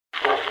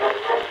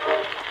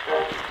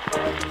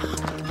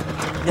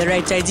The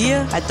right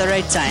idea at the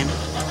right time.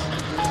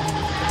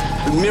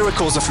 The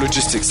miracles of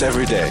logistics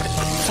every day.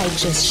 I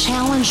just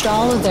challenged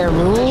all of their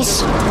rules.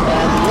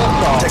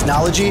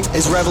 Technology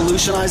is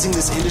revolutionizing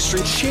this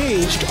industry,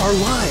 changed our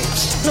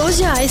lives.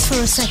 Close your eyes for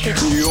a second.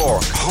 New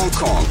York, Hong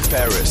Kong,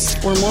 Paris.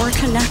 We're more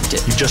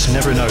connected. You just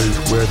never know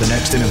where the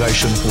next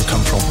innovation will come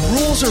from.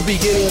 Rules are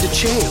beginning to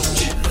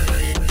change.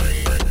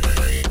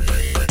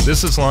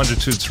 This is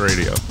Longitudes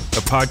Radio,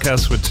 a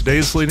podcast with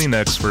today's leading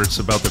experts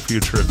about the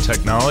future of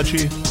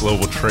technology,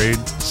 global trade,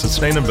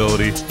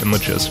 sustainability, and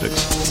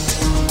logistics.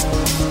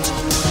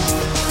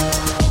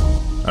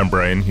 I'm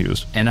Brian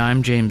Hughes. And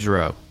I'm James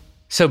Rowe.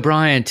 So,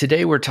 Brian,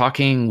 today we're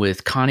talking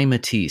with Connie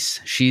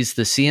Matisse. She's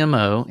the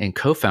CMO and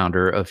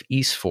co-founder of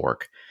East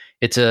Fork.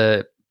 It's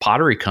a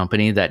pottery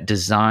company that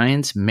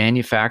designs,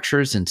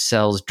 manufactures, and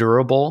sells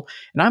durable,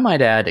 and I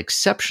might add,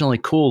 exceptionally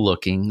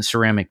cool-looking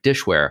ceramic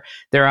dishware.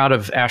 They're out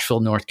of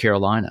Asheville, North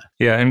Carolina.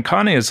 Yeah, and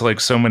Connie is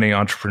like so many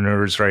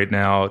entrepreneurs right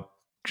now,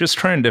 just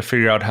trying to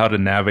figure out how to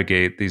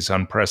navigate these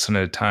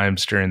unprecedented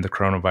times during the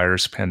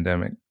coronavirus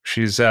pandemic.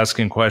 She's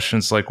asking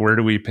questions like, where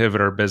do we pivot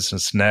our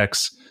business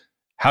next?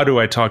 How do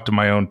I talk to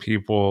my own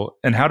people?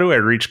 And how do I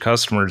reach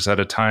customers at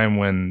a time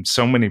when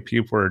so many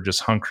people are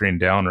just hunkering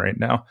down right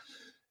now?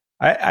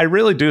 I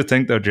really do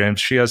think, though,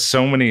 James, she has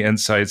so many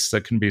insights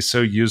that can be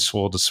so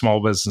useful to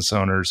small business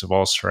owners of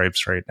all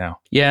stripes right now.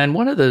 Yeah, and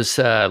one of those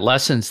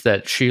lessons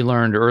that she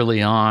learned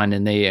early on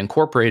and they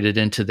incorporated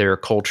into their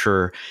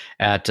culture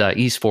at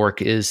East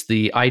Fork is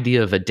the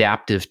idea of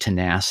adaptive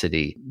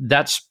tenacity.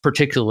 That's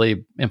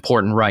particularly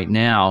important right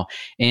now.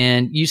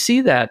 And you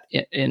see that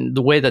in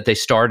the way that they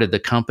started the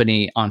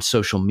company on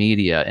social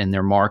media and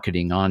their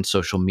marketing on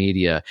social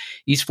media.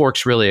 East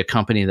Fork's really a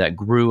company that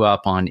grew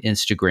up on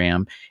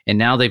Instagram, and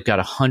now they've got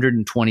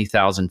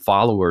 120,000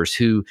 followers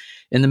who,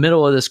 in the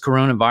middle of this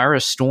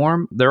coronavirus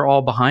storm, they're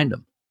all behind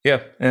them.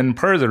 Yeah. And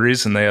part of the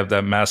reason they have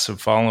that massive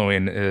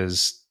following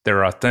is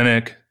they're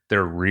authentic,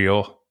 they're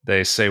real,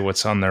 they say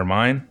what's on their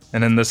mind.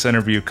 And in this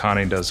interview,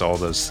 Connie does all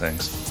those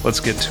things. Let's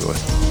get to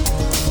it.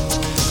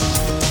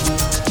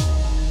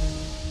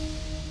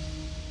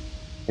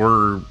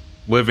 We're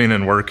living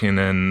and working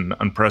in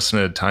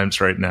unprecedented times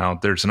right now.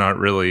 There's not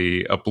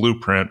really a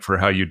blueprint for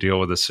how you deal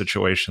with a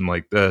situation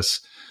like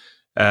this.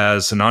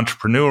 As an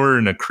entrepreneur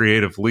and a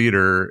creative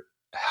leader,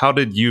 how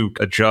did you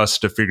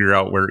adjust to figure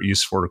out where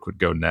East Fork would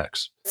go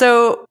next?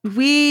 So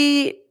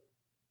we're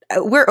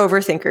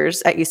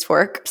overthinkers at East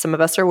Fork. Some of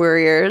us are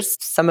worriers.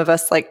 Some of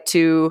us like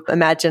to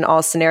imagine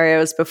all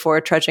scenarios before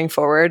trudging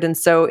forward. And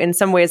so in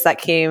some ways that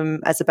came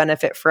as a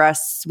benefit for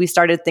us. We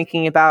started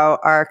thinking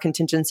about our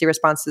contingency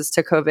responses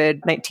to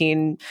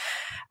COVID-19,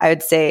 I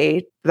would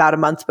say about a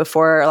month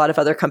before a lot of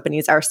other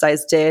companies our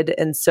size did.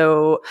 And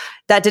so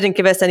that didn't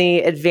give us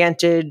any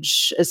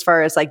advantage as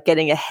far as like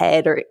getting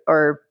ahead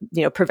or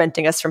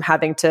preventing us from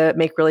having to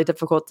make really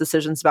difficult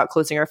decisions about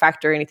closing our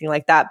factory or anything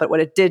like that. But what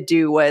it did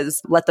do was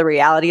let the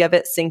reality of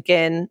it sink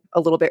in a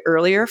little bit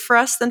earlier for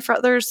us than for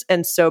others.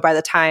 And so by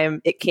the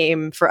time it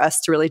came for us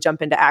to really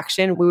jump into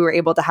action, we were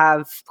able to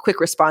have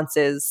quick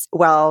responses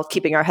while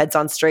keeping our heads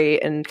on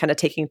straight and kind of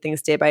taking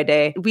things day by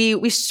day.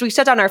 We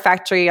shut down our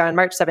factory on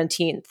March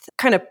 17th,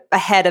 kind of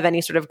ahead of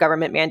any sort of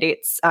government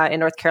mandates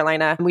in North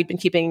Carolina. We'd been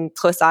keeping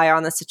close eye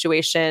on the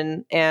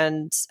situation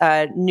and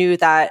knew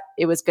that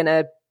it was going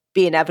to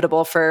be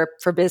inevitable for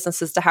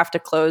businesses to have to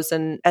close.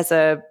 And as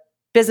a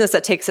business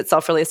that takes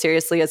itself really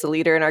seriously as a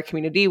leader in our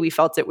community, we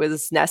felt it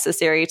was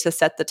necessary to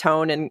set the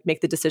tone and make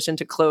the decision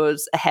to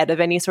close ahead of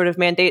any sort of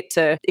mandate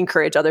to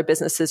encourage other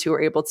businesses who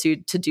were able to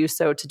do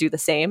so to do the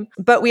same.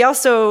 But we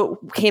also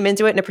came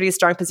into it in a pretty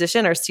strong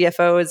position. Our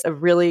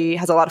CFO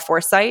has a lot of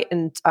foresight,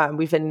 and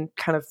we've been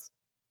kind of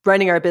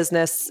running our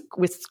business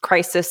with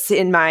crisis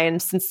in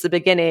mind since the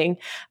beginning.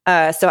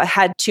 So I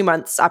had 2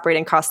 months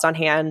operating cost on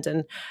hand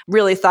and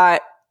really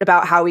thought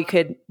about how we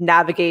could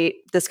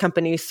navigate this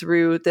company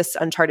through this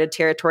uncharted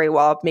territory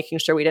while making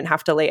sure we didn't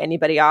have to lay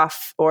anybody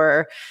off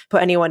or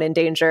put anyone in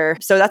danger.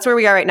 So that's where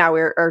we are right now.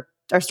 Our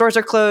stores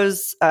are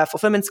closed,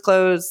 fulfillment's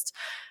closed.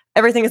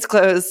 Everything is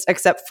closed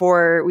except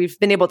for we've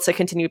been able to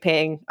continue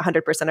paying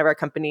 100% of our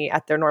company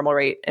at their normal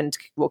rate and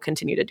will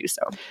continue to do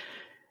so.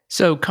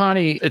 So,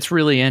 Connie, it's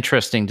really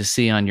interesting to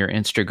see on your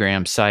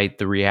Instagram site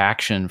the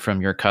reaction from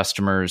your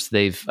customers.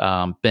 They've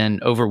been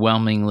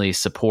overwhelmingly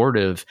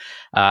supportive.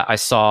 I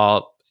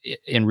saw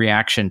in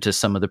reaction to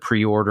some of the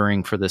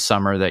pre-ordering for the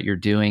summer that you're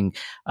doing,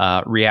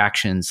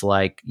 reactions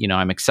like,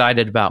 I'm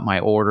excited about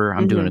my order.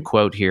 I'm doing a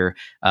quote here,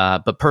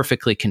 but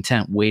perfectly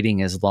content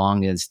waiting as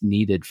long as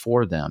needed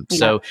for them. Yeah.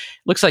 So it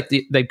looks like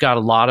they've got a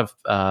lot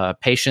of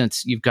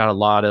patience. You've got a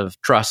lot of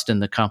trust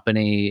in the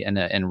company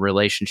and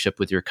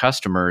relationship with your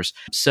customers.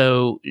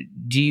 So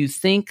do you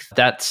think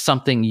that's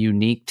something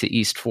unique to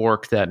East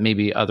Fork that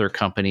maybe other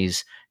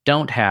companies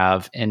don't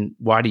have? And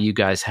why do you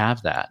guys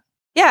have that?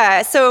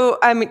 Yeah. So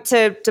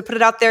to put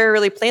it out there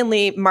really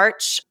plainly,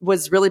 March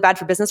was really bad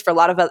for business for a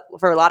lot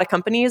of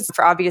companies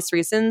for obvious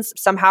reasons.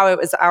 Somehow it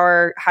was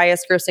our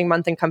highest grossing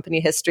month in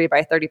company history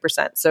by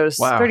 30%. So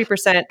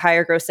 30%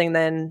 higher grossing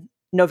than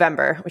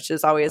November, which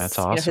is always That's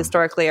awesome.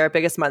 historically our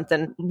biggest month.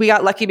 And we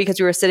got lucky because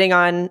we were sitting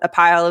on a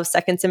pile of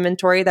seconds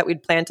inventory that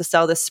we'd planned to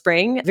sell this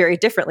spring very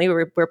differently.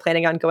 We're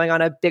planning on going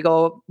on a big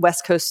old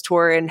West Coast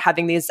tour and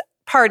having these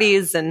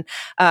parties and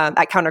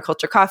at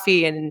Counterculture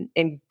Coffee and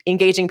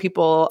engaging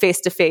people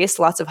face to face,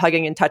 lots of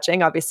hugging and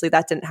touching. Obviously,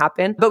 that didn't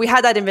happen. But we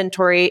had that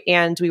inventory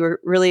and we were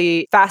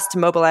really fast to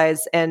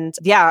mobilize. And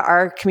yeah,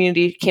 our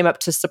community came up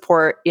to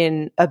support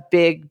in a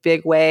big,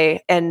 big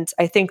way. And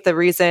I think the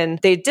reason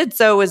they did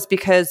so was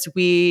because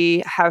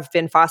we have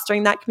been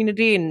fostering that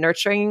community and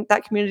nurturing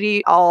that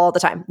community all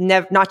the time,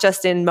 not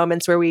just in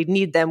moments where we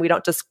need them. We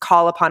don't just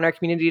call upon our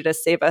community to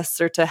save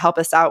us or to help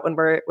us out when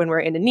we're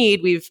in a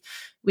need.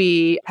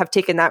 We have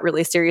taken that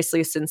really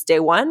seriously since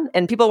day one,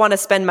 and people want to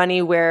spend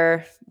money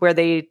where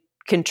they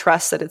can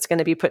trust that it's going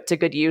to be put to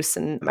good use.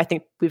 And I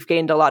think we've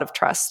gained a lot of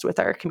trust with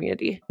our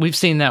community. We've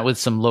seen that with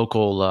some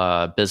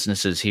local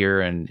businesses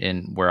here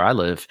in where I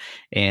live,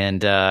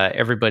 and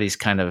everybody's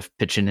kind of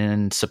pitching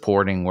in,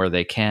 supporting where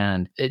they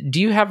can.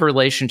 Do you have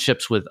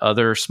relationships with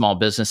other small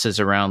businesses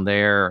around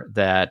there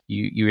that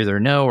you either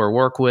know or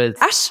work with?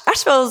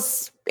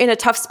 Asheville's in a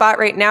tough spot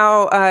right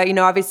now.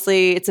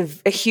 Obviously it's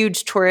a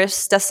huge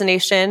tourist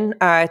destination.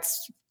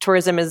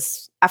 Tourism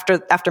is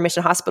after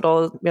Mission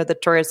Hospital, the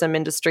tourism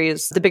industry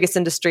is the biggest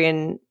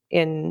industry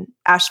in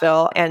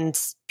Asheville, and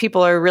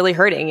people are really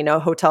hurting.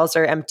 Hotels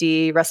are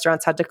empty,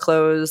 restaurants had to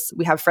close.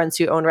 We have friends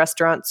who own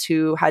restaurants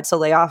who had to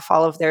lay off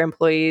all of their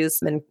employees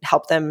and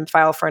help them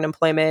file for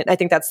unemployment. I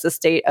think that's the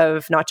state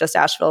of not just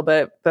Asheville,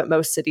 but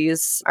most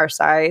cities our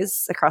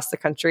size across the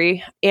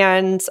country.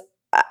 And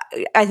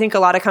I think a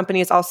lot of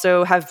companies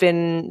also have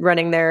been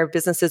running their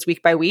businesses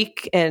week by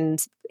week.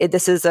 And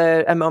this is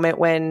a moment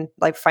when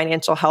like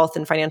financial health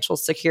and financial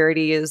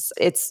security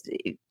it's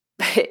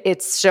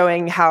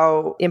showing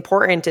how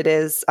important it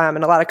is.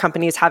 And a lot of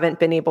companies haven't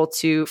been able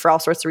to, for all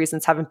sorts of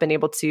reasons, haven't been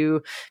able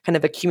to kind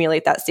of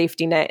accumulate that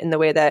safety net in the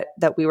way that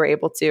we were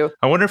able to.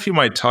 I wonder if you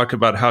might talk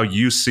about how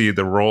you see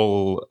the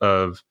role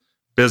of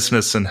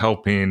business in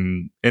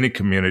helping any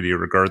community,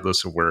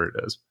 regardless of where it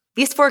is.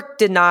 East Fork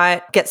did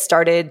not get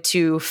started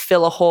to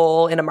fill a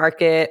hole in a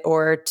market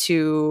or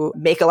to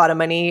make a lot of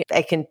money.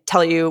 I can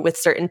tell you with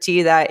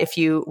certainty that if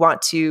you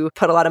want to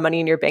put a lot of money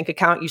in your bank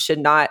account, you should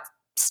not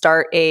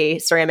start a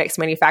ceramics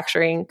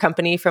manufacturing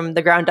company from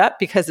the ground up,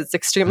 because it's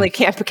extremely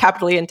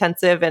capitally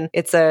intensive and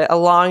it's a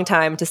long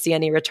time to see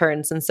any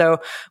returns. And so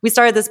we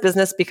started this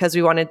business because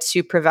we wanted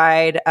to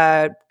provide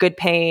good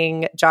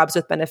paying jobs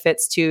with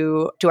benefits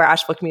to our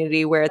Asheville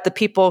community, where the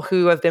people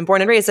who have been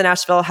born and raised in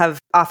Asheville have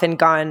often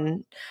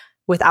gone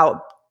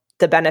without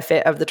the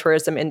benefit of the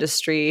tourism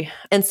industry.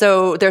 And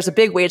so there's a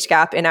big wage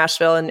gap in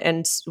Asheville,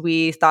 and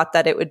we thought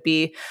that it would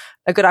be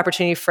a good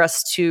opportunity for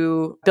us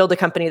to build a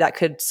company that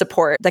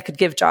could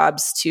give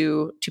jobs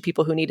to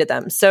people who needed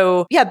them.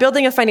 So yeah,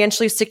 building a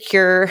financially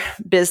secure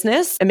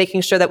business and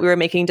making sure that we were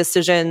making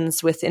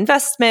decisions with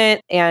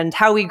investment and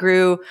how we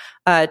grew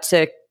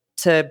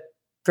to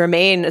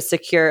remain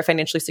a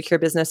financially secure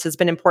business has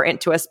been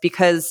important to us,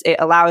 because it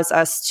allows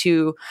us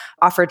to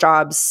offer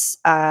jobs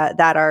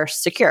that are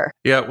secure.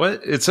 Yeah,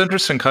 it's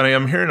interesting, Connie.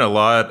 I'm hearing a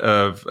lot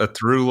of a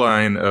through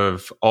line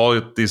of all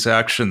of these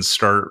actions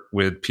start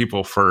with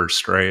people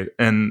first, right?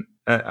 And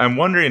I'm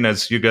wondering,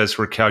 as you guys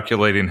were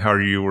calculating how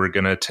you were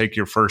going to take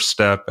your first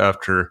step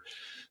after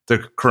the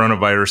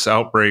coronavirus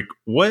outbreak,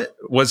 what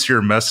was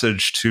your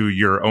message to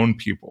your own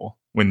people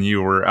when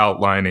you were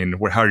outlining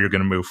how you're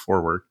going to move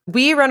forward?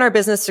 We run our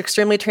business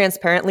extremely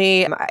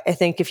transparently. I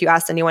think if you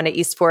ask anyone at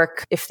East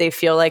Fork if they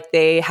feel like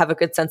they have a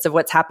good sense of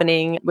what's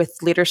happening with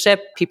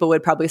leadership, people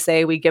would probably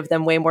say we give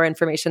them way more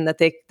information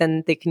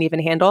than they can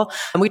even handle.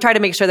 And we try to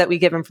make sure that we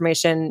give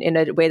information in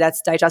a way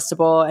that's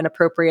digestible and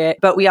appropriate.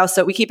 But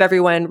we keep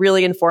everyone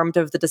really informed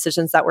of the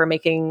decisions that we're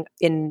making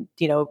in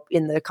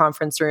the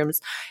conference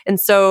rooms.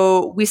 And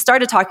so we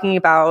started talking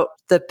about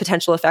the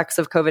potential effects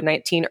of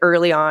COVID-19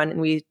 early on, and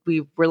we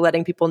were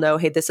letting people know,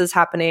 hey, this is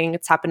happening.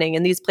 It's happening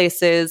in these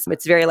places.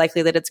 It's very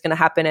likely that it's going to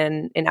happen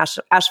in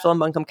Asheville and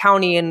Buncombe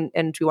County.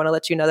 And we want to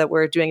let you know that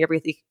we're doing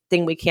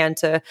everything we can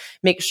to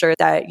make sure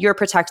that you're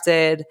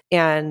protected,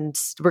 and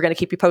we're going to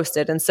keep you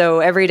posted. And so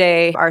every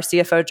day, our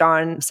CFO,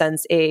 John,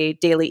 sends a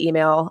daily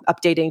email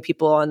updating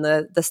people on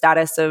the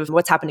status of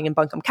what's happening in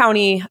Buncombe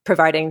County,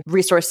 providing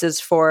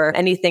resources for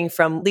anything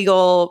from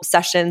legal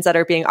sessions that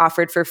are being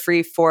offered for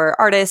free for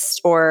artists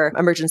or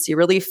emergency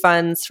relief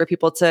funds for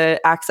people to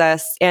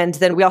access. And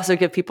then we also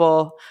give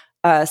people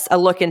a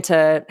look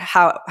into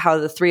how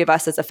the three of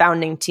us as a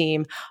founding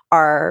team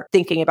are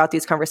thinking about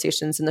these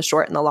conversations in the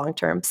short and the long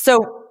term. So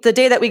the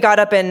day that we got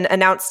up and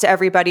announced to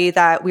everybody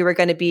that we were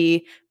going to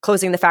be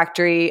closing the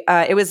factory,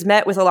 it was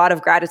met with a lot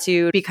of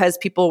gratitude, because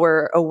people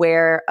were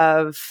aware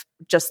of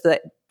just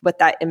what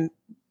that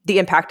the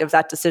impact of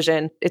that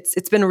decision.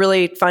 It's been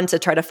really fun to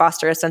try to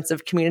foster a sense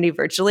of community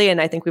virtually,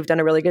 and I think we've done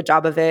a really good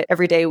job of it.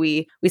 Every day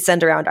I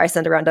send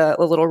around a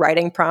little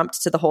writing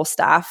prompt to the whole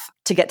staff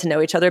to get to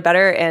know each other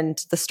better,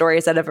 and the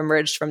stories that have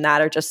emerged from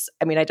that are just,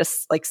 I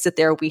just like sit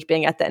there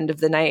weeping at the end of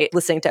the night,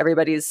 listening to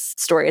everybody's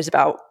stories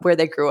about where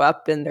they grew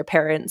up and their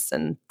parents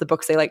and the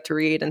books they like to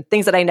read and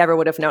things that I never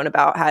would have known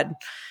about had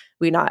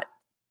we not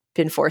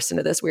been forced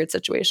into this weird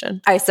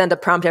situation. I send a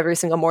prompt every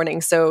single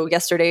morning. So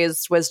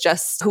yesterday's was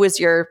just, who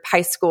is your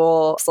high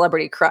school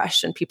celebrity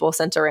crush? And people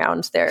sent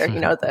around their,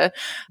 the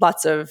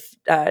lots of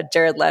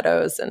Jared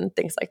Leto's and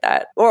things like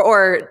that.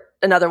 Or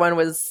another one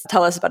was,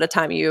 tell us about a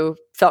time you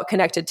felt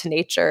connected to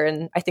nature.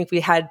 And I think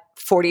we had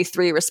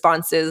 43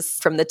 responses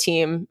from the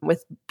team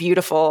with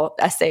beautiful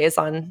essays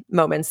on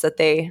moments that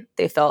they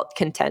felt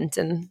content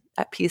and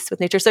at peace with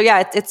nature. So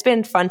yeah, it's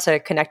been fun to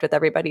connect with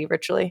everybody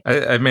virtually.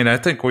 I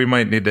think we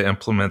might need to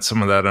implement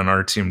some of that on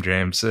our team,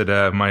 James. It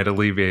might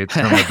alleviate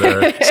some of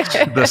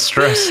the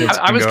stress.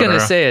 I was going to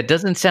say, it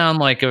doesn't sound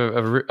like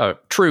a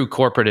true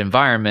corporate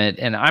environment.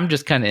 And I'm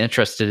just kind of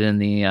interested in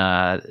the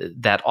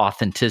that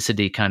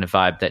authenticity kind of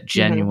vibe, that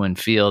genuine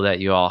feel that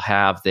you all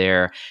have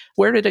there.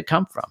 Where did it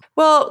come from?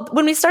 Well,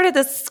 when we started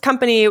this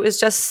company, it was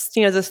just,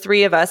 the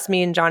three of us,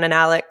 me and John and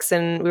Alex,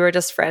 and we were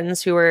just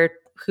friends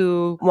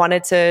who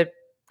wanted to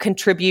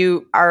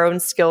contribute our own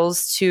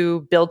skills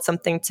to build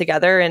something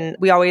together. And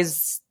we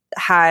always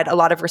had a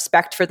lot of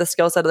respect for the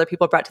skills that other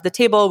people brought to the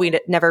table. We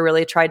never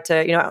really tried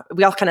to,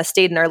 we all kind of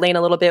stayed in our lane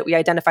a little bit. We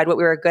identified what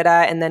we were good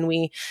at, and then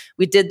we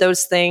did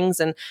those things.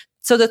 And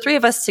so the three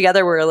of us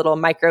together were a little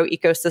micro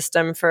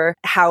ecosystem for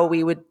how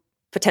we would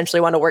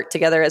potentially want to work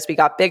together as we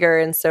got bigger.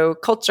 And so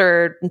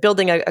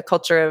building a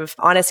culture of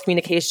honest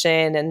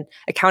communication and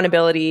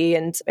accountability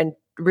and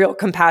real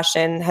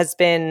compassion has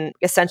been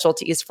essential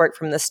to East Fork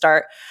from the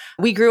start.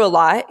 We grew a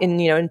lot.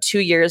 In 2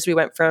 years, we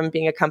went from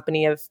being a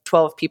company of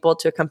 12 people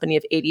to a company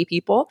of 80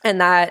 people. And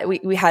that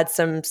we had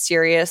some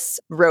serious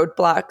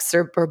roadblocks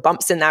or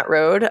bumps in that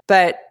road.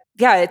 But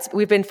yeah,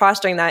 we've been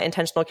fostering that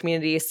intentional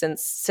community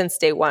since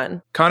day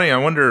one. Connie, I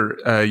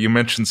wonder, you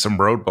mentioned some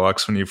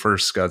roadblocks when you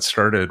first got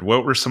started.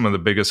 What were some of the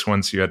biggest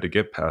ones you had to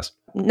get past?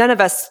 None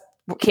of us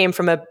came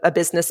from a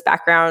business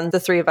background. The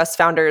three of us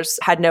founders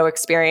had no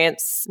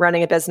experience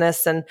running a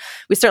business, and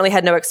we certainly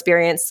had no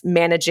experience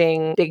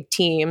managing big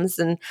teams.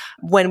 And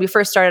when we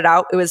first started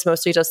out, it was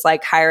mostly just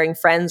like hiring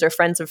friends or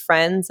friends of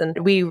friends. And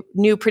we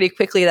knew pretty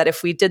quickly that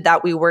if we did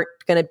that, we weren't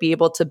going to be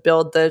able to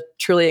build the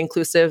truly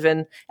inclusive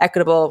and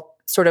equitable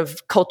sort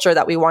of culture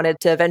that we wanted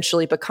to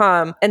eventually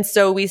become. And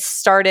so we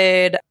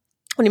started,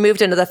 when we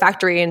moved into the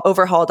factory and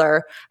overhauled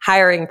our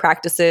hiring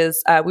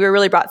practices, we were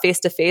really brought face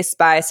to face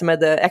by some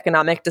of the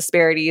economic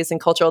disparities and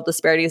cultural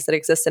disparities that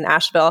exist in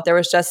Asheville. There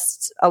was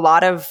just a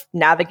lot of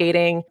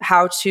navigating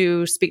how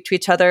to speak to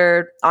each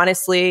other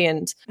honestly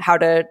and how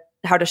to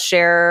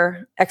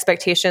share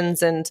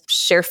expectations and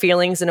share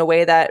feelings in a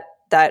way that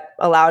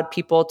allowed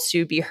people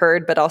to be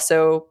heard, but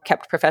also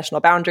kept professional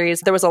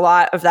boundaries. There was a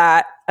lot of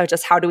that, of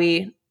just how do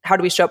we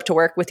show up to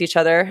work with each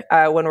other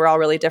when we're all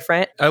really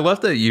different? I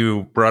love that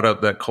you brought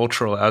up that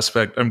cultural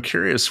aspect. I'm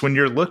curious, when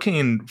you're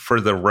looking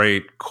for the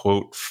right,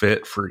 quote,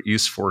 fit for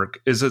East Fork,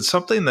 is it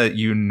something that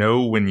you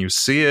know when you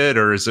see it,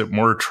 or is it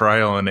more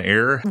trial and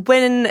error?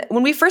 When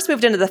we first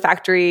moved into the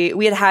factory,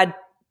 we had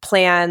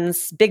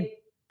plans,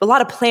 a lot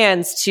of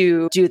plans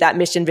to do that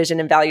mission, vision,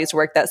 and values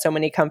work that so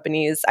many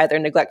companies either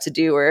neglect to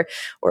do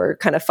or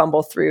kind of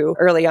fumble through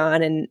early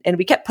on. And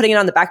we kept putting it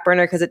on the back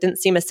burner because it didn't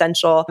seem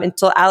essential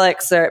until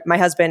Alex, my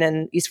husband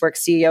and East Fork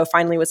CEO,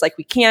 finally was like,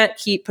 we can't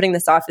keep putting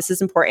this off. This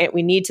is important.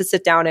 We need to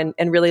sit down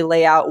and really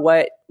lay out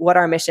what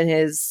our mission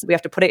is. We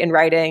have to put it in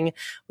writing.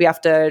 We have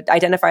to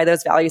identify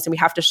those values, and we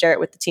have to share it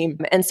with the team.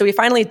 And so we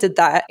finally did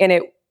that.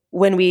 And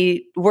when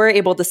we were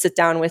able to sit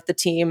down with the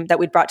team that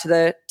we'd brought to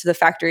the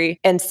factory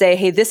and say,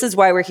 hey, this is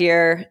why we're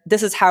here.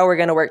 This is how we're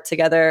going to work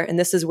together. And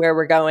this is where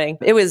we're going.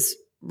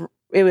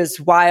 It was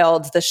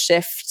wild, the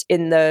shift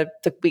in the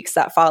weeks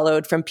that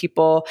followed from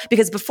people.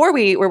 Because before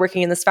we were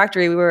working in this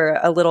factory, we were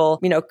a little,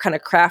 kind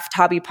of craft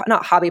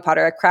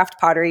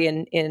pottery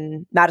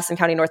in Madison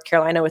County, North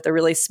Carolina, with a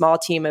really small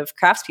team of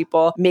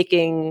craftspeople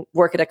making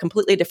work at a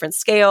completely different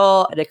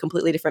scale, at a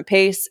completely different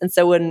pace. And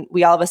so when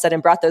we all of a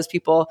sudden brought those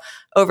people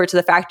over to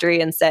the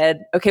factory and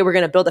said, okay, we're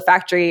going to build a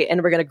factory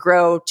and we're going to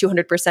grow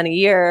 200% a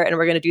year and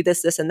we're going to do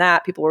this, this, and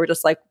that, people were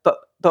just like,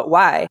 but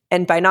why?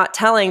 And by not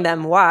telling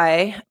them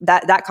why,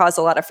 that caused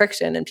a lot of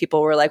friction. And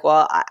people were like,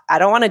 well, I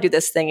don't want to do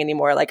this thing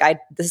anymore.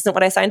 This isn't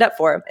what I signed up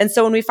for. And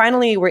so when we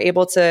finally were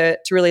able to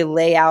really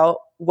lay out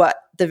what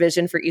the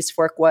vision for East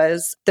Fork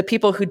was, the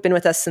people who'd been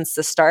with us since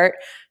the start,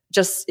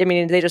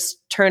 they just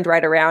turned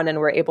right around and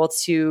were able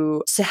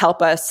to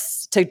help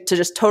us to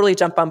just totally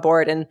jump on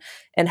board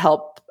and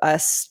help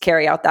us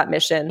carry out that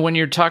mission. When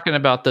you're talking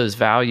about those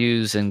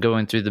values and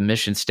going through the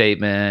mission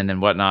statement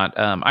and whatnot,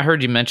 I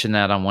heard you mention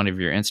that on one of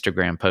your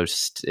Instagram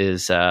posts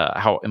is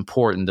how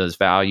important those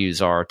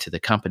values are to the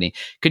company.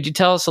 Could you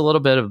tell us a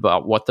little bit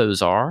about what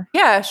those are?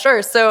 Yeah,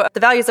 sure. So the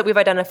values that we've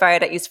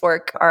identified at East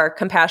Fork are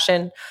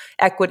compassion,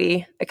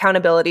 equity,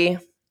 accountability,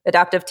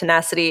 adaptive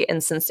tenacity,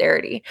 and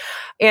sincerity.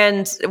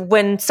 And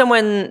when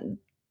someone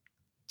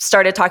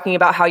started talking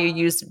about how you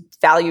use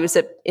values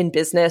in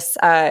business,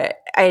 I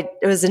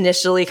was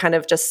initially kind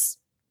of just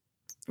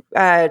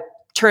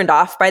turned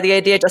off by the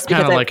idea, just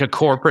because kind of like a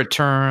corporate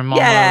term.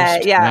 Yeah,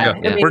 almost. yeah.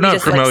 We're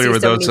not familiar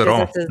with those at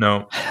all.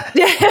 No.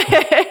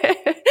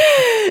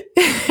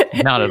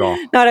 Not at all.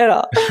 Not at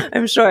all.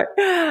 I'm sure.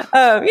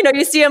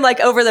 You see them like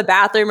over the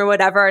bathroom or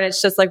whatever, and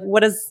it's just like,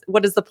 what is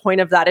the point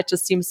of that? It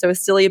just seems so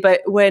silly. But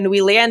when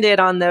we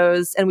landed on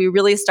those and we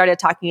really started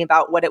talking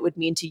about what it would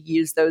mean to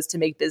use those to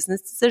make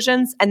business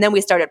decisions, and then we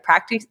started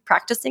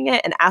practicing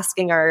it and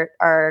asking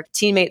our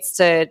teammates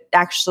to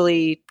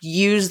actually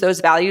use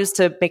those values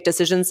to make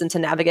decisions and to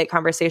navigate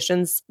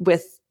conversations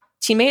with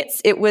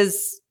teammates, it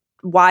was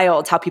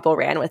wild how people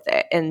ran with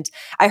it. And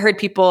I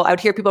would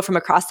hear people from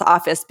across the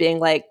office being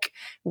like,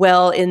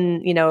 well,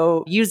 in,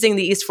 using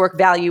the East Fork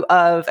value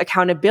of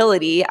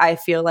accountability, I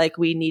feel like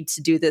we need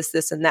to do this,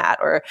 this, and that.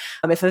 Or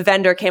if a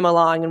vendor came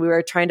along and we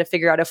were trying to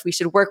figure out if we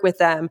should work with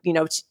them,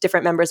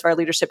 different members of our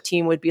leadership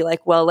team would be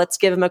like, well, let's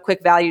give them a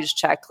quick values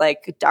check.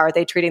 Like, are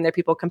they treating their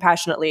people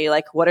compassionately?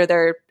 Like,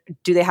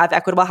 do they have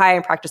equitable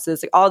hiring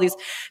practices? Like all these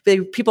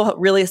people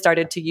really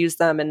started to use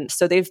them. And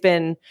so they've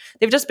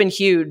just been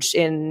huge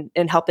in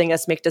helping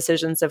us make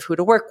decisions of who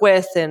to work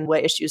with and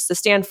what issues to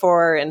stand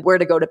for and where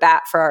to go to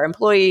bat for our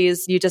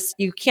employees.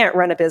 You can't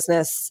run a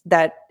business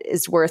that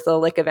is worth a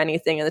lick of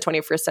anything in the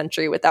 21st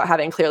century without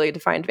having clearly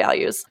defined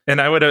values.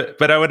 And I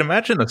would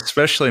imagine,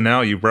 especially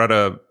now, you brought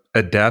up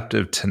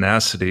adaptive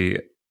tenacity.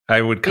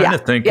 I would kind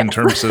of think in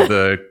terms of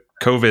the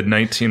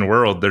COVID-19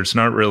 world, there's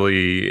not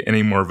really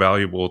any more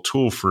valuable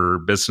tool for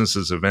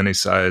businesses of any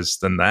size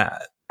than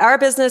that. Our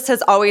business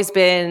has always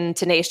been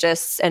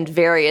tenacious and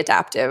very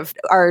adaptive.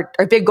 Our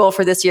big goal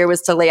for this year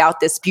was to lay out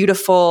this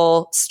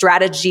beautiful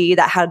strategy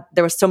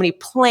there was so many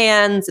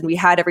plans and we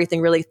had everything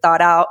really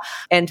thought out.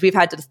 And we've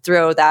had to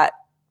throw that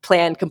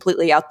plan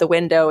completely out the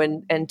window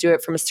and do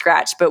it from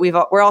scratch. But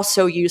we're all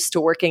so used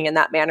to working in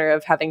that manner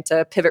of having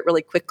to pivot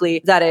really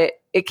quickly that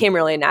it came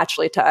really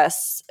naturally to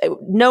us.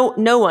 No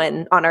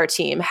one on our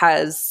team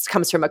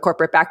comes from a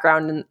corporate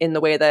background in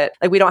the way that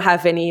we don't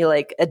have any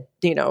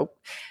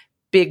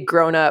big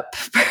grown up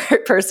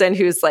person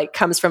who's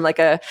comes from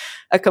a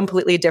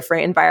completely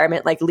different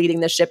environment, leading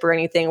the ship or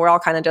anything. We're all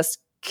kind of just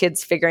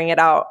kids figuring it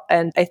out.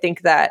 And I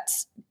think that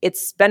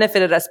it's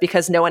benefited us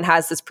because no one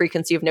has this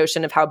preconceived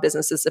notion of how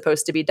business is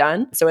supposed to be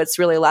done. So it's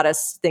really let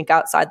us think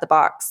outside the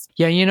box.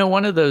 Yeah,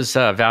 one of those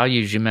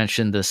values you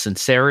mentioned, the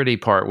sincerity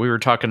part, we were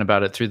talking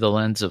about it through the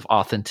lens of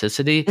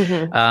authenticity.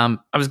 Mm-hmm.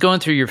 I was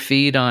going through your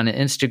feed on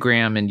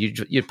Instagram and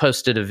you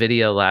posted a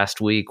video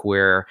last week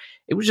where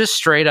it was just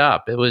straight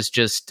up. It was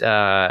just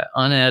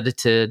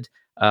unedited.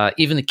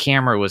 Even the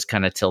camera was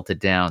kind of tilted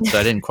down, so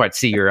I didn't quite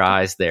see your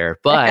eyes there.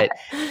 But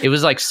it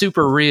was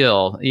super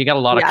real. You got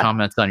a lot of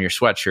comments on your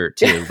sweatshirt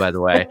too, by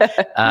the way.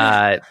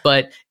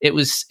 But it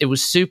was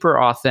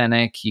super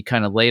authentic. You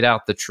kind of laid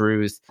out the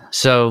truth.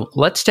 So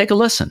let's take a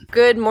listen.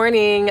 Good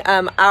morning.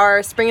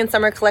 Our spring and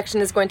summer collection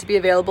is going to be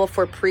available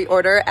for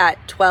pre-order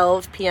at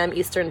 12 p.m.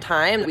 Eastern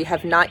Time. We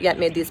have not yet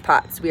made these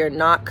pots. We are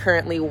not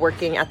currently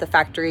working at the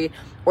factory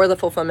or the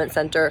fulfillment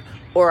center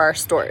or our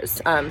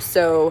stores.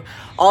 So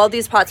all of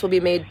these pots will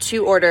be made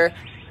to order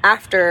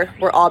after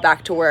we're all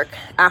back to work,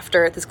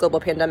 after this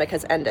global pandemic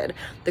has ended.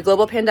 The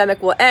global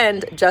pandemic will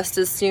end just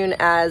as soon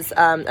as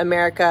as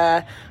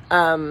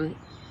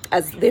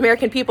the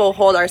American people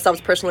hold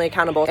ourselves personally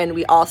accountable and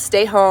we all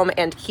stay home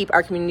and keep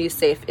our communities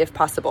safe if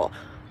possible.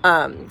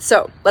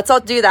 So let's all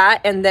do that,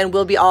 and then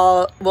we'll be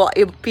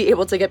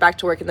able to get back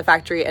to work in the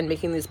factory and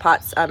making these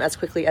pots as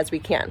quickly as we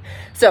can.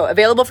 So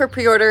available for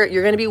pre-order.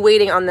 You're going to be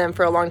waiting on them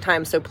for a long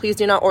time, so please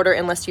do not order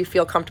unless you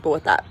feel comfortable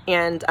with that.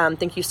 And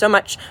thank you so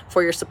much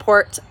for your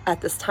support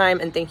at this time,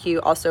 and thank you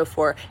also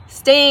for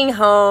staying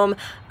home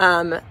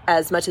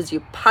as much as you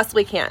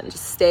possibly can.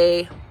 Just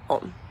stay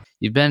home.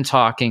 You've been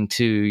talking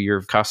to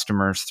your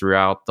customers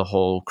throughout the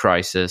whole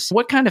crisis.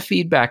 What kind of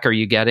feedback are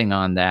you getting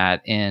on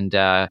that? And,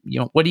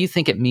 what do you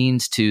think it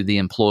means to the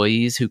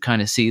employees who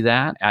kind of see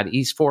that at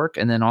East Fork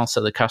and then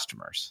also the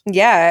customers?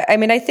 Yeah. I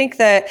mean, I think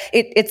that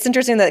it's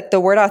interesting that the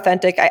word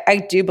authentic, I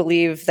do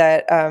believe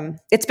that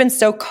it's been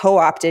so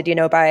co-opted,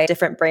 by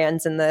different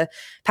brands in the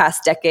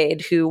past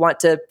decade who want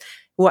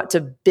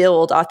to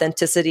build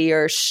authenticity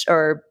or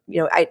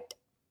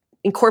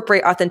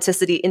incorporate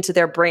authenticity into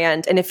their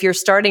brand. And if you're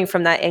starting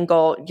from that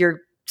angle,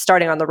 you're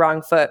starting on the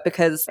wrong foot,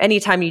 because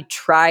anytime you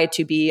try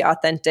to be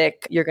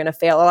authentic, you're going to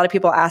fail. A lot of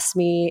people ask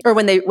me, or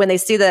when they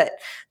see the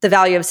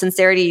value of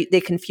sincerity, they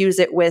confuse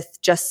it with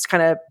just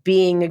kind of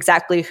being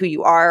exactly who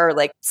you are,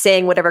 or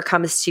saying whatever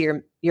comes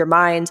to your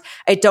mind.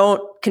 I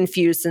don't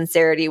confuse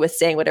sincerity with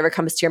saying whatever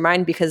comes to your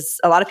mind,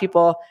 because a lot of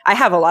people, I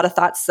have a lot of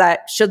thoughts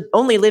that should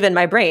only live in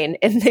my brain,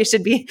 and they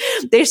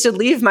should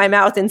leave my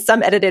mouth in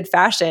some edited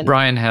fashion.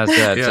 Brian has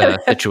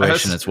that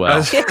situation as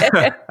well.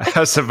 I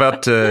was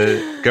about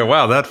to go,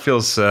 wow, that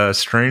feels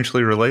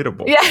strangely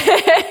relatable. Yeah.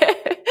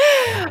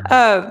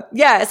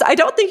 Yes, I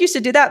don't think you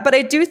should do that, but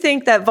I do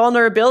think that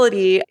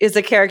vulnerability is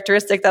a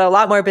characteristic that a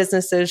lot more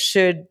businesses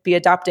should be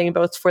adopting,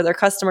 both for their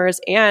customers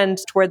and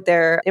toward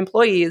their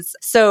employees.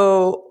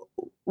 So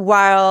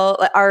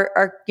while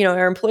our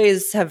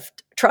employees have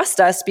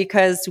trust us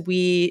because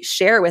we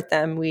share with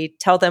them, we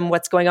tell them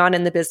what's going on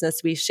in the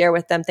business, we share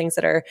with them things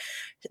that are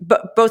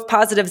both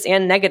positives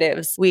and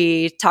negatives.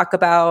 We talk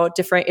about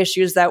different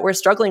issues that we're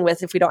struggling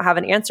with. If we don't have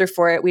an answer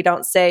for it, we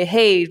don't say,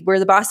 "Hey, we're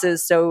the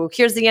bosses, so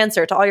here's the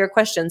answer to all your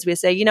questions." We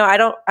say, I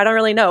don't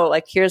really know.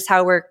 Like, here's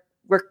how we're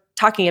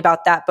talking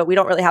about that, but we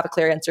don't really have a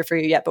clear answer for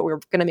you yet. But we're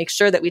going to make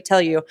sure that we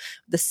tell you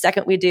the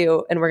second we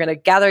do, and we're going to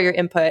gather your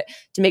input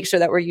to make sure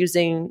that we're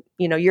using,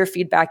 your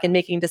feedback and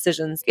making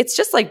decisions. It's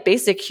just like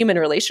basic human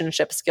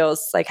relationship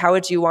skills. Like, how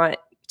would you want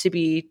to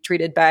be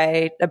treated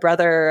by a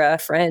brother or a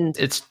friend?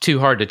 It's too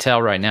hard to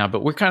tell right now,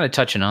 but we're kind of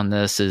touching on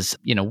this is,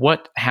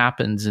 what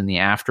happens in the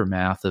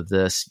aftermath of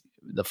this,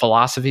 the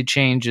philosophy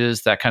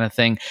changes, that kind of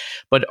thing.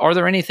 But are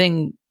there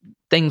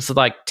things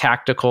like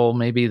tactical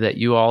maybe that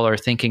you all are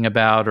thinking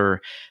about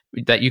or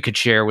that you could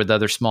share with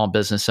other small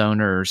business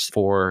owners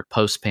for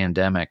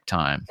post-pandemic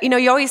time?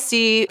 You always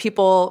see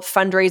people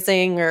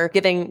fundraising or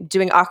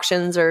doing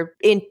auctions, or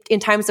in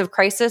times of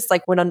crisis,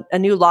 like when a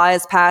new law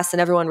is passed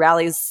and everyone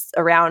rallies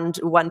around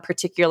one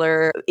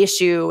particular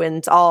issue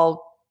and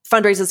all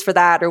fundraisers for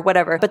that or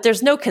whatever, but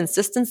there's no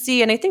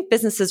consistency. And I think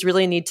businesses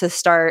really need to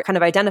start kind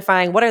of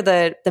identifying what are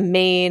the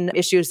main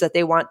issues that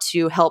they want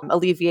to help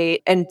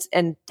alleviate and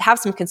have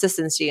some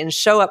consistency and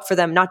show up for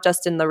them, not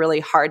just in the really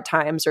hard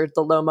times or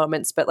the low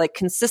moments, but like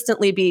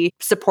consistently be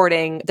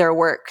supporting their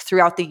work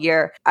throughout the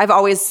year. I've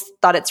always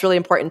thought it's really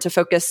important to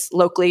focus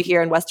locally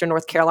here in Western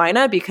North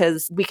Carolina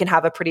because we can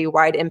have a pretty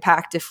wide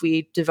impact if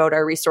we devote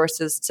our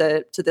resources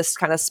to this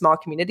kind of small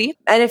community.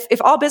 And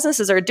if all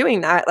businesses are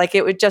doing that, like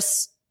it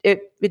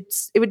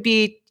would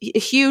be a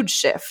huge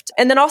shift.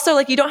 And then also,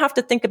 like, you don't have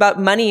to think about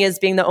money as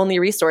being the only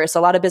resource. A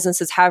lot of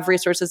businesses have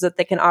resources that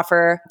they can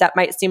offer that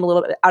might seem a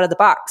little bit out of the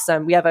box.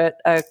 We have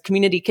a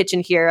community kitchen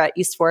here at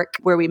East Fork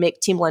where we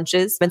make team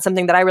lunches. And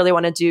something that I really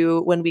want to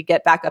do when we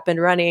get back up and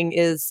running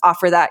is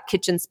offer that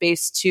kitchen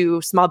space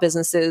to small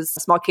businesses,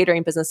 small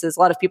catering businesses. A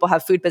lot of people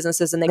have food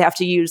businesses and they have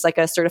to use like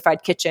a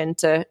certified kitchen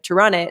to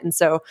run it. And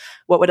so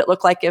what would it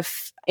look like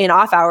if in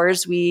off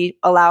hours, we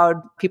allowed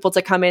people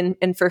to come in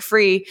and for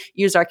free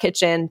use our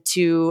kitchen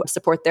to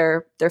support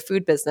their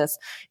food business?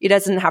 It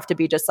doesn't have to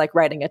be just like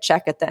writing a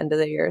check at the end of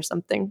the year or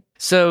something.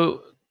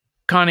 So,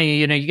 Connie,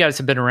 you guys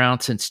have been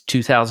around since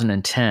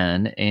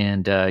 2010,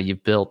 and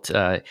you've built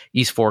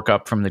East Fork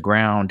up from the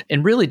ground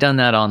and really done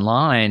that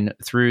online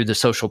through the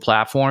social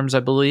platforms,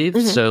 I believe.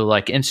 Mm-hmm. So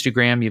like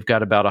Instagram, you've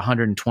got about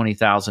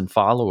 120,000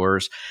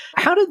 followers.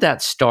 How did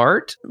that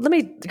start? Let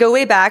me go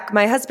way back.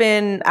 My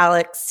husband,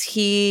 Alex,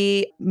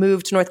 he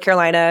moved to North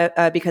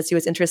Carolina because he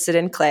was interested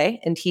in clay,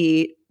 and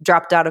he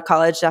dropped out of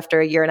college after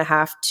a year and a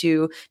half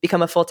to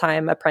become a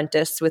full-time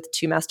apprentice with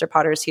two master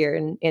potters here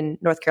in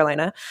North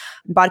Carolina.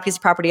 Bought a piece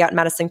of property out in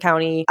Madison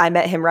County. I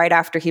met him right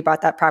after he bought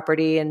that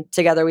property, and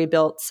together we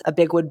built a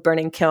big wood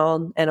burning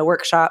kiln and a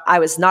workshop. I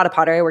was not a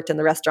potter. I worked in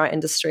the restaurant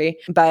industry,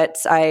 but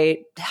I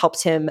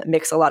helped him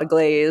mix a lot of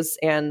glaze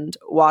and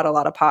wad a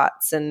lot of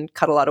pots and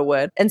cut a lot of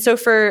wood. And so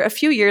for a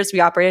few years,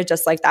 we operated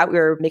just like that. We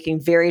were making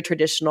very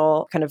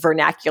traditional kind of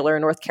vernacular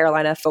North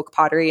Carolina folk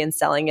pottery and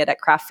selling it at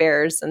craft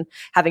fairs and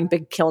having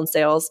big kiln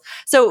sales.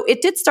 So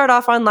it did start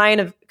off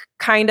online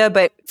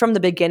but from the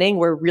beginning,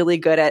 we're really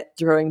good at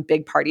throwing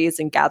big parties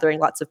and gathering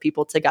lots of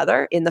people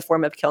together in the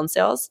form of kiln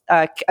sales.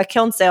 A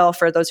kiln sale,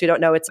 for those who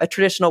don't know, it's a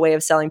traditional way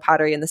of selling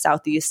pottery in the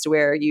Southeast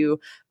where you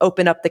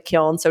open up the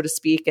kiln, so to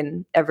speak,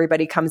 and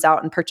everybody comes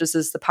out and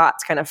purchases the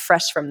pots kind of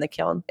fresh from the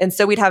kiln. And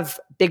so we'd have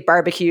big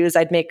barbecues.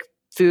 I'd make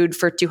food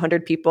for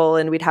 200 people,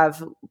 and we'd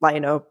have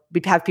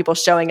people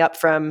showing up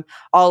from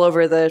all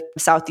over the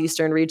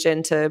Southeastern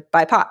region to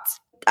buy pots.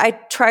 I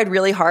tried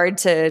really hard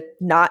to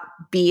not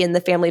be in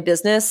the family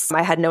business.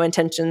 I had no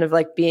intention of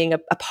like being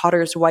a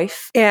potter's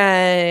wife.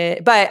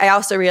 But I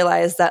also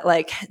realized that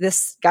like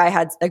this guy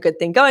had a good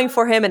thing going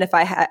for him. And if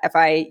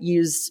I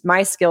used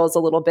my skills a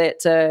little bit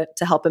to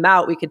help him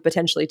out, we could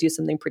potentially do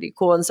something pretty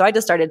cool. And so I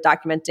just started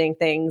documenting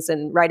things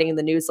and writing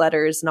the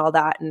newsletters and all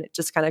that. And it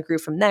just kind of grew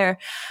from there.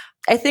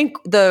 I think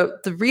the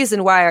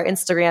reason why our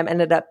Instagram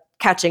ended up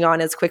catching on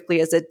as quickly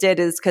as it did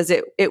is because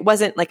it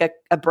wasn't like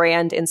a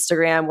brand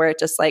Instagram where it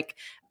just like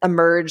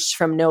emerged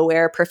from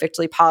nowhere,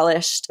 perfectly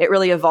polished. It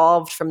really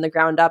evolved from the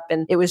ground up.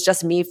 And it was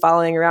just me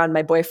following around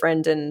my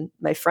boyfriend and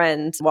my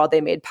friend while they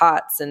made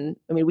pots. And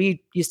I mean,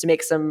 we used to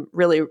make some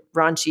really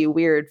raunchy,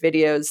 weird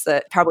videos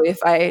that probably if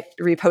I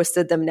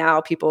reposted them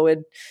now, people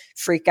would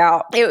freak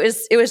out. It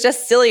was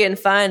just silly and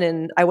fun.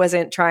 And I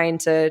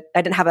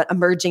didn't have an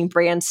emerging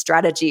brand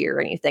strategy or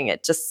anything.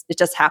 It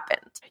just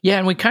happened. Yeah.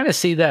 And we kind of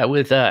see that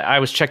with, I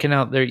was checking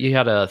out there, you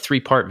had a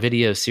 3-part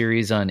video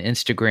series on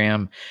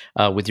Instagram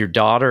with your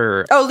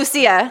daughter. Oh, Oh,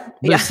 Lucia.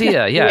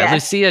 Lucia, yeah.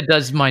 Lucia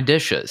does my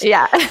dishes.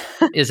 Yeah.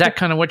 Is that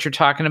kind of what you're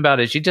talking about?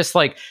 Is you just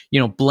like,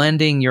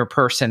 blending your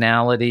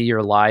personality,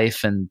 your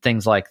life, and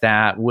things like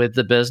that with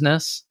the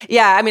business?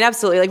 Yeah, I mean,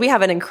 absolutely. Like we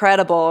have an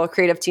incredible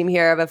creative team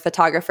here of a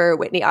photographer,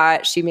 Whitney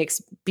Ott. She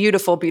makes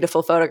beautiful,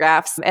 beautiful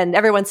photographs. And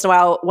every once in a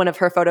while, one of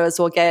her photos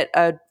will get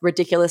a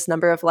ridiculous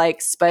number of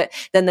likes. But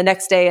then the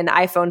next day, an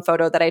iPhone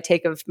photo that I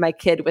take of my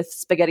kid with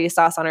spaghetti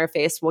sauce on her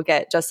face will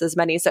get just as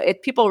many. So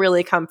people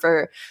really come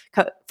for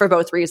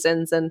both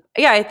reasons. And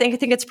yeah, I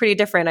think it's pretty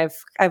different.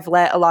 I've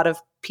let a lot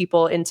of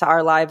people into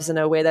our lives in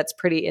a way that's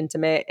pretty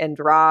intimate and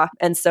raw.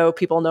 And so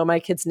people know my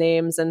kids'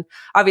 names. And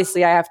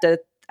obviously I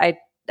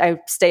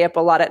stay up a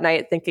lot at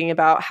night thinking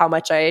about how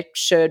much I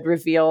should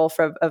reveal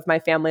of my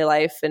family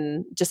life,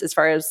 and just as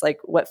far as like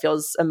what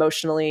feels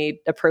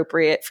emotionally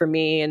appropriate for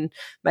me and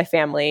my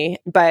family.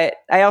 But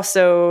I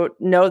also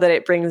know that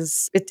it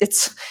brings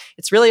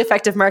it's really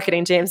effective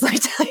marketing, James. Let me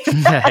tell you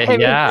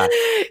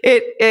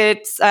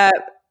that.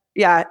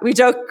 Yeah, we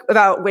joke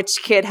about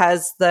which kid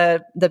has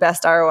the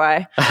best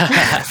ROI.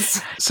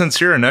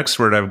 Since you're an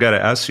expert, I've got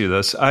to ask you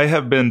this. I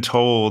have been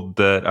told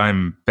that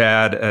I'm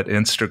bad at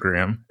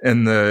Instagram.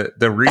 And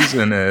the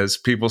reason is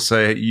people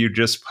say you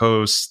just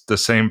post the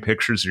same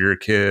pictures of your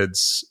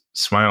kids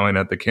smiling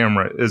at the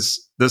camera.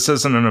 This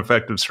isn't an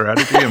effective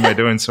strategy? Am I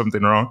doing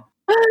something wrong?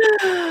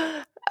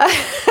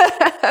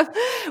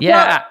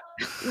 Yeah.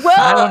 Well,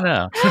 I don't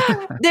know.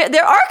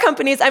 there are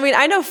companies. I mean,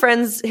 I know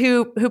friends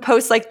who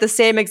post like the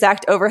same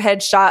exact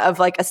overhead shot of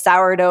like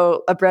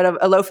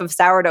a loaf of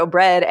sourdough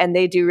bread, and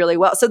they do really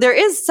well. So there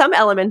is some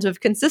element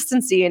of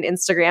consistency in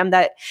Instagram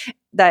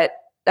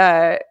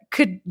that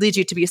could lead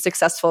you to be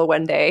successful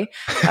one day,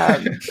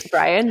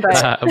 Brian.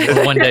 But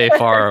one day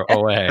far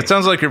away. It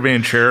sounds like you're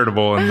being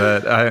charitable in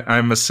that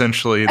I'm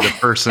essentially the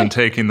person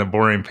taking the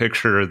boring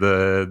picture of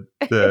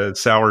the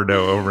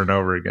sourdough over and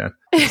over again.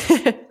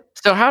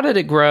 So how did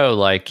it grow?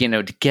 Like,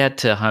 to get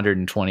to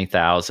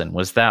 120,000,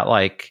 was that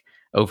like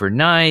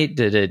overnight?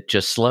 Did it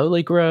just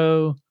slowly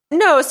grow?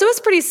 No, so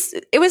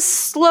it was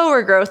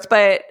slower growth,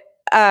 but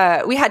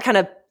we had kind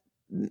of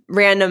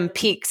random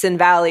peaks and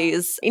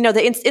valleys.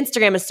 The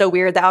Instagram is so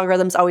weird. The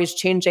algorithm's always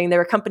changing. There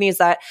were companies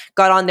that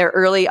got on there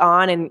early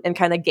on and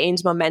kind of gained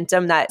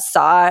momentum that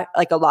saw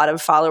like a lot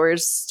of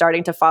followers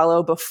starting to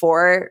follow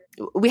before.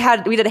 We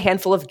did a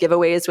handful of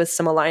giveaways with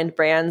some aligned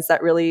brands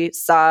that really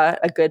saw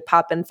a good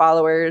pop in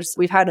followers.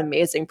 We've had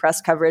amazing press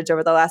coverage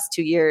over the last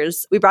 2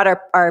 years. We brought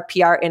our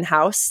PR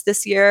in-house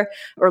this year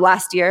or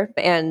last year.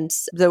 And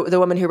the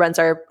woman who runs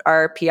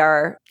our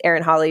PR,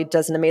 Erin Hawley,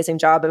 does an amazing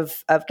job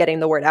of getting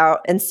the word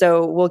out. And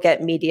so we'll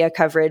get media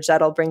coverage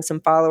that'll bring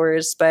some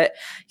followers. But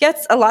yeah,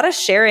 it's a lot of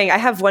sharing. I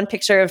have one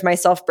picture of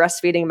myself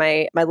breastfeeding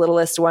my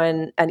littlest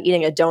one and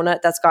eating a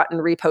donut that's gotten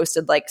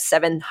reposted like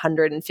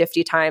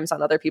 750 times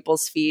on other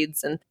people's feeds.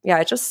 And yeah,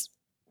 it just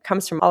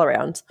comes from all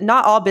around.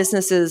 Not all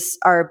businesses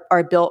are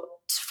built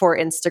for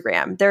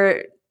Instagram.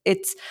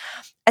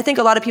 I think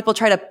a lot of people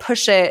try to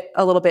push it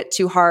a little bit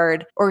too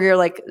hard, or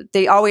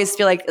they always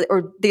feel like,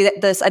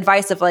 this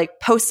advice of like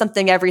post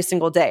something every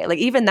single day. Like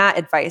even that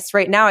advice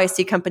right now, I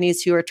see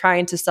companies who are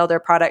trying to sell their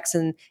products,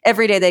 and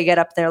every day they get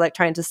up, they're like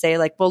trying to say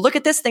like, well, look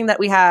at this thing that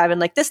we have. And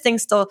like, this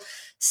thing's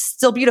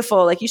still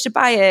beautiful. Like you should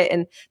buy it.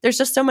 And there's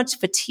just so much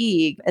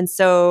fatigue. And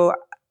so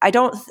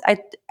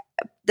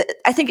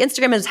I think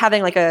Instagram is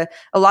having like a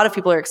lot of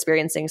people are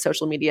experiencing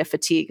social media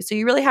fatigue. So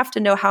you really have to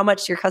know how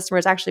much your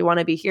customers actually want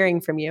to be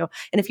hearing from you.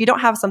 And if you don't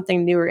have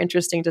something new or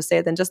interesting to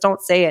say, then just don't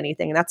say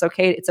anything. And that's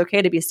okay. It's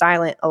okay to be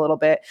silent a little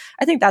bit.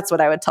 I think that's what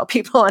I would tell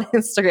people on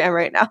Instagram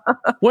right now.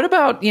 What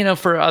about,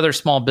 for other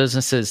small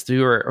businesses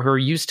who are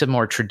used to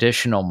more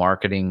traditional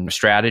marketing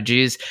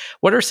strategies?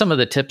 What are some of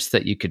the tips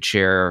that you could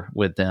share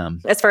with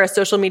them? As far as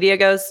social media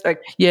goes?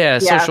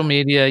 Social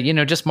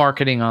media, just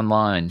marketing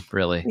online,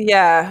 really.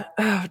 Yeah.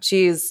 Oh,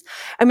 geez.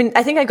 I mean,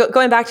 I think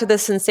going back to the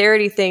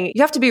sincerity thing,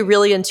 you have to be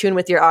really in tune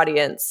with your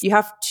audience. You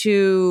have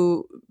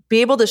to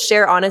be able to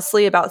share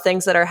honestly about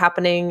things that are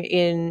happening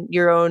in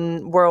your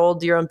own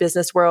world, your own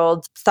business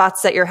world,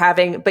 thoughts that you're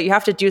having, but you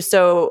have to do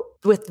so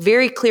with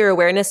very clear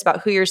awareness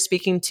about who you're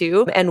speaking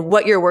to and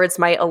what your words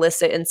might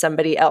elicit in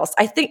somebody else.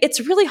 I think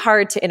it's really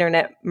hard to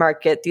internet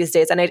market these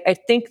days. And I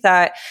think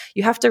that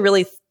you have to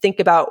really think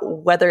about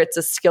whether it's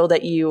a skill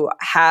that you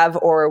have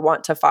or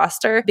want to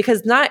foster,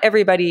 because not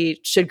everybody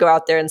should go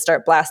out there and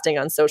start blasting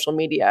on social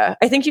media.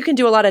 I think you can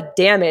do a lot of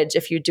damage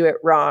if you do it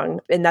wrong.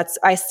 And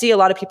I see a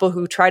lot of people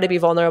who try to be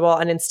vulnerable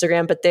on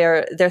Instagram, but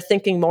they're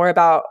thinking more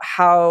about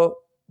how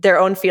their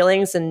own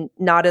feelings and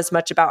not as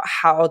much about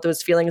how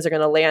those feelings are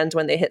going to land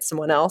when they hit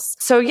someone else.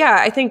 So yeah,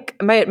 I think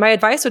my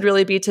advice would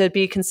really be to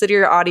consider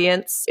your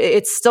audience.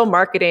 It's still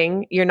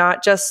marketing.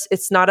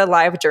 It's not a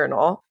live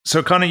journal.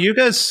 So Connie, you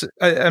guys,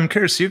 I'm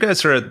curious, you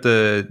guys are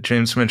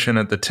James mentioned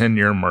at the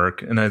 10-year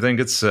mark, and I think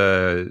it's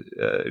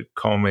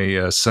call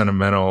me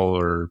sentimental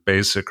or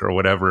basic or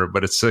whatever,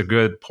 but it's a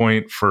good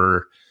point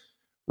for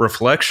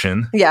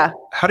reflection. Yeah.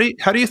 How do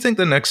you think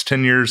the next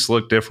 10 years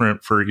look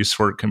different for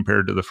eSwort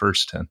compared to the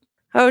first 10?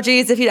 Oh,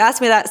 geez. If you'd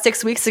asked me that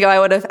 6 weeks ago,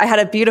 I had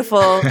a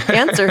beautiful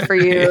answer for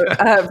you,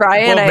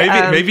 Brian.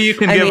 Well, maybe you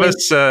can give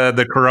us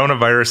the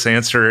coronavirus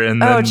answer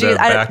and then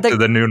back to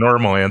the new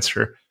normal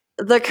answer.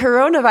 The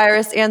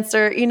coronavirus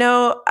answer,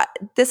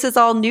 this is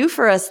all new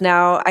for us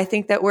now. I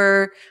think that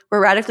we're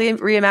radically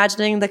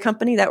reimagining the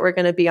company that we're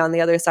going to be on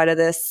the other side of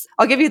this.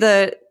 I'll give you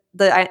the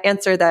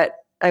answer that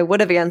I would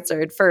have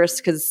answered first,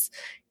 because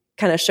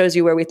kind of shows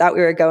you where we thought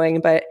we were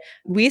going. But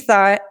we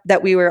thought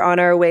that we were on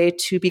our way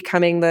to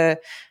becoming the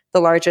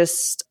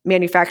largest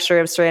manufacturer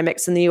of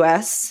ceramics in the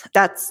US.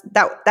 That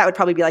would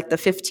probably be like the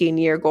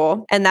 15-year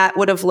goal. And that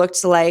would have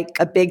looked like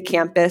a big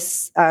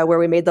campus where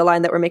we made the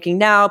line that we're making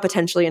now,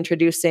 potentially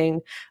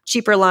introducing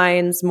cheaper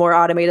lines, more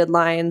automated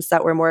lines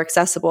that were more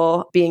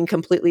accessible, being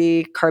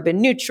completely carbon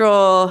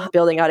neutral,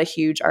 building out a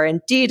huge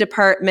R&D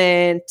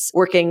department,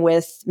 working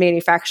with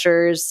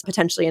manufacturers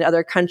potentially in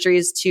other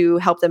countries to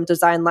help them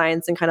design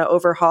lines and kind of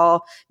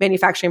overhaul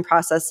manufacturing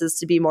processes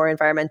to be more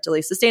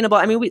environmentally sustainable.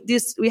 I mean,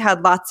 we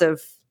had lots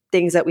of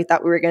things that we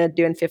thought we were going to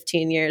do in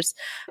 15 years.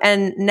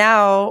 And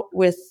now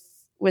with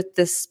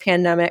this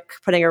pandemic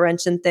putting a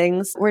wrench in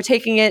things, we're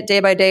taking it day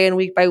by day and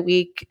week by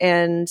week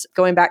and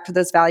going back to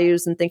those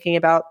values and thinking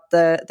about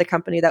the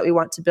company that we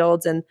want to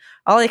build. And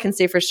all I can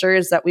say for sure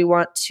is that we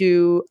want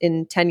to,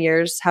 in 10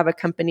 years, have a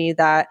company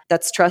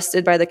that's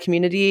trusted by the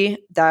community,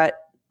 that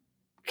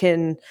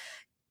can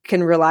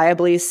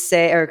reliably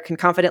say, or can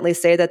confidently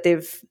say that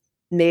they've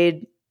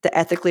made the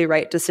ethically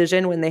right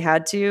decision when they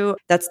had to,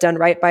 that's done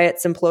right by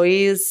its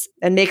employees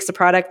and makes a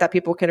product that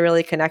people can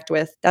really connect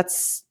with.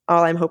 That's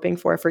all I'm hoping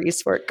for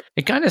East Fork.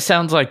 It kind of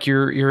sounds like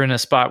you're in a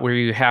spot where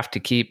you have to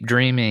keep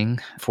dreaming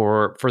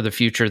for the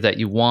future that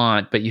you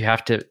want, but you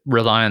have to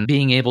rely on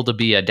being able to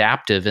be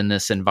adaptive in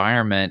this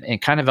environment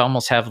and kind of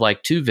almost have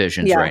like two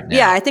visions right now.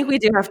 Yeah, I think we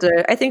do have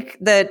to. I think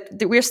that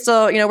we're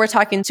still, we're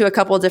talking to a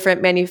couple of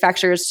different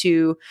manufacturers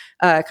to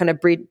kind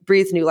of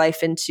breathe new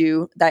life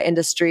into that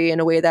industry in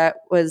a way that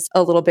was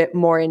a little bit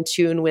more in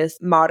tune with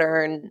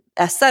modern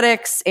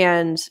aesthetics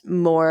and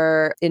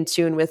more in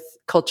tune with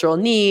cultural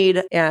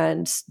need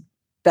and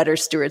better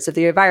stewards of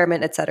the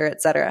environment, et cetera, et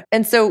cetera.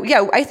 And so,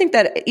 I think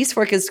that East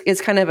Fork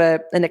is kind of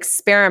an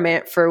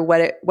experiment for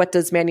what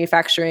does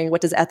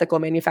ethical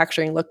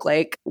manufacturing look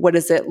like? What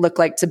does it look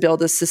like to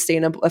build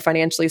a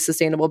financially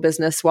sustainable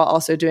business while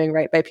also doing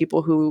right by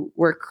people who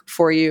work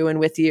for you and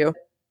with you?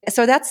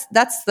 So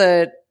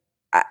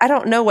I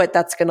don't know what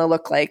that's going to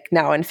look like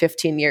now in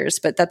 15 years,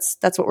 but that's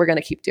what we're going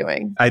to keep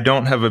doing. I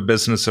don't have a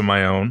business of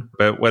my own,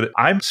 but what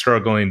I'm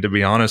struggling, to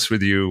be honest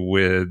with you,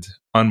 with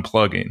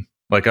unplugging.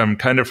 Like, I'm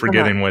kind of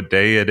forgetting what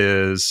day it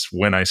is,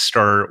 when I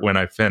start, when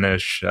I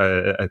finish.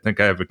 I think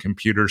I have a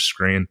computer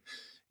screen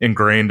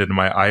ingrained into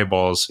my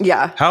eyeballs.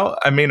 Yeah. How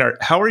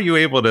are you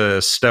able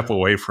to step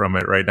away from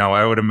it right now?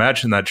 I would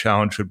imagine that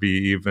challenge would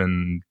be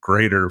even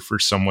greater for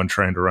someone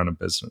trying to run a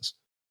business.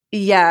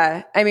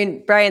 Yeah. I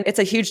mean, Brian, it's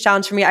a huge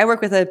challenge for me. I work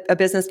with a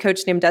business coach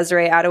named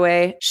Desiree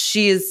Attaway.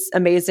 She's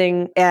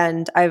amazing.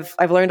 And I've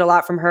learned a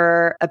lot from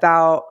her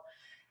about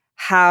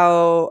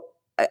how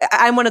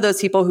I'm one of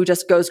those people who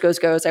just goes.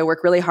 I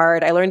work really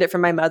hard. I learned it from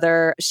my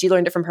mother. She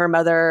learned it from her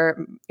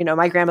mother.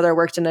 My grandmother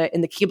worked in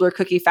the Keebler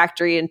cookie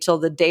factory until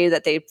the day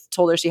that they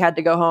told her she had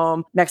to go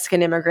home.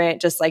 Mexican immigrant,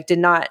 just did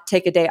not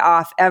take a day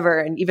off ever.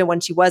 And even when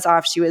she was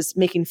off, she was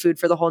making food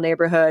for the whole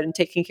neighborhood and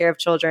taking care of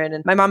children.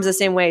 And my mom's the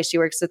same way. She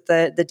works at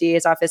the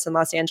DA's office in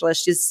Los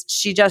Angeles.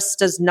 She just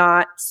does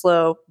not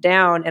slow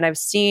down. And I've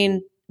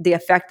seen the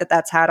effect that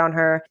that's had on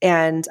her.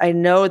 And I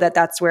know that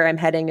that's where I'm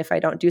heading if I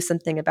don't do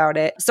something about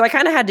it. So I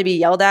kind of had to be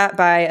yelled at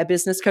by a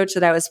business coach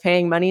that I was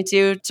paying money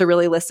to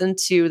really listen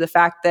to the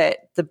fact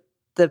that the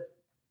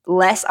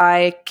less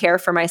I care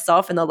for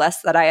myself and the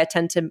less that I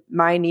attend to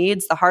my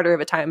needs, the harder of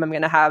a time I'm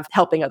going to have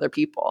helping other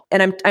people.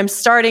 And I'm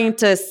starting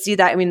to see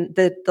that. I mean,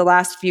 the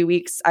last few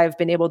weeks I've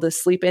been able to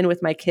sleep in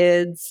with my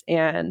kids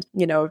and,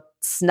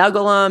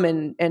 snuggle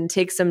them and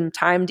take some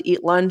time to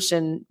eat lunch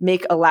and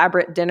make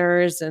elaborate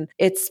dinners. And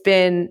it's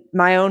been,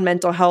 my own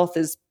mental health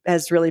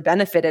has really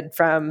benefited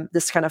from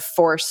this kind of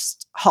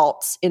forced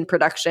halt in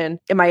production.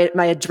 I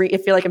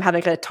feel like I'm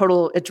having a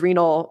total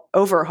adrenal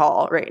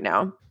overhaul right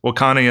now. Well,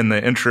 Connie, in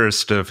the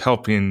interest of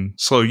helping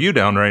slow you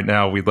down right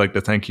now, we'd like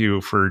to thank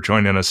you for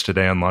joining us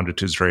today on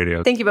Longitudes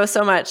Radio. Thank you both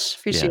so much.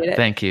 Appreciate it.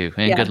 Thank you.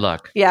 And good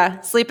luck.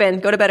 Yeah. Sleep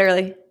in. Go to bed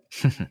early.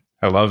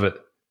 I love it.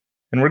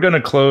 And we're going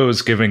to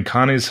close giving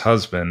Connie's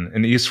husband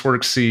and East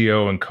Fork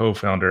CEO and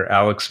co-founder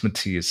Alex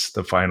Matisse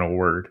the final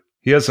word.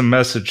 He has a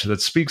message that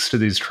speaks to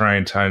these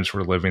trying times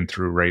we're living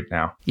through right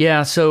now.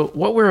 Yeah, so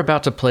what we're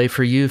about to play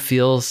for you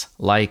feels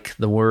like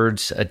the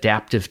words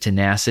adaptive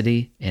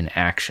tenacity in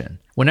action.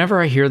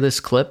 Whenever I hear this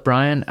clip,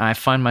 Brian, I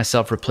find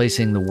myself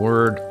replacing the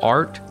word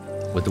art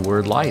with the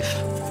word life.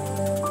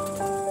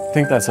 I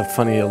think that's a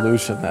funny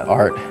illusion that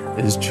art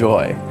is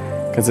joy,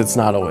 because it's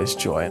not always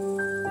joy.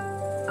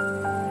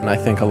 And I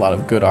think a lot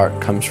of good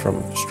art comes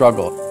from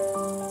struggle.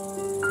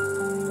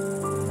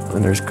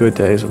 And there's good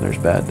days and there's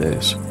bad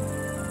days.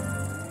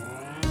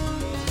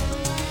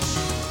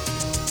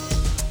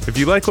 If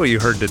you like what you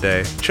heard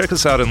today, check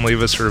us out and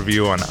leave us a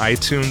review on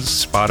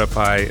iTunes,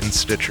 Spotify, and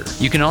Stitcher.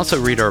 You can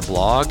also read our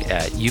blog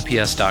at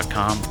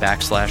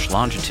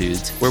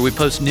ups.com/longitudes, where we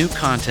post new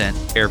content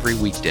every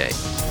weekday.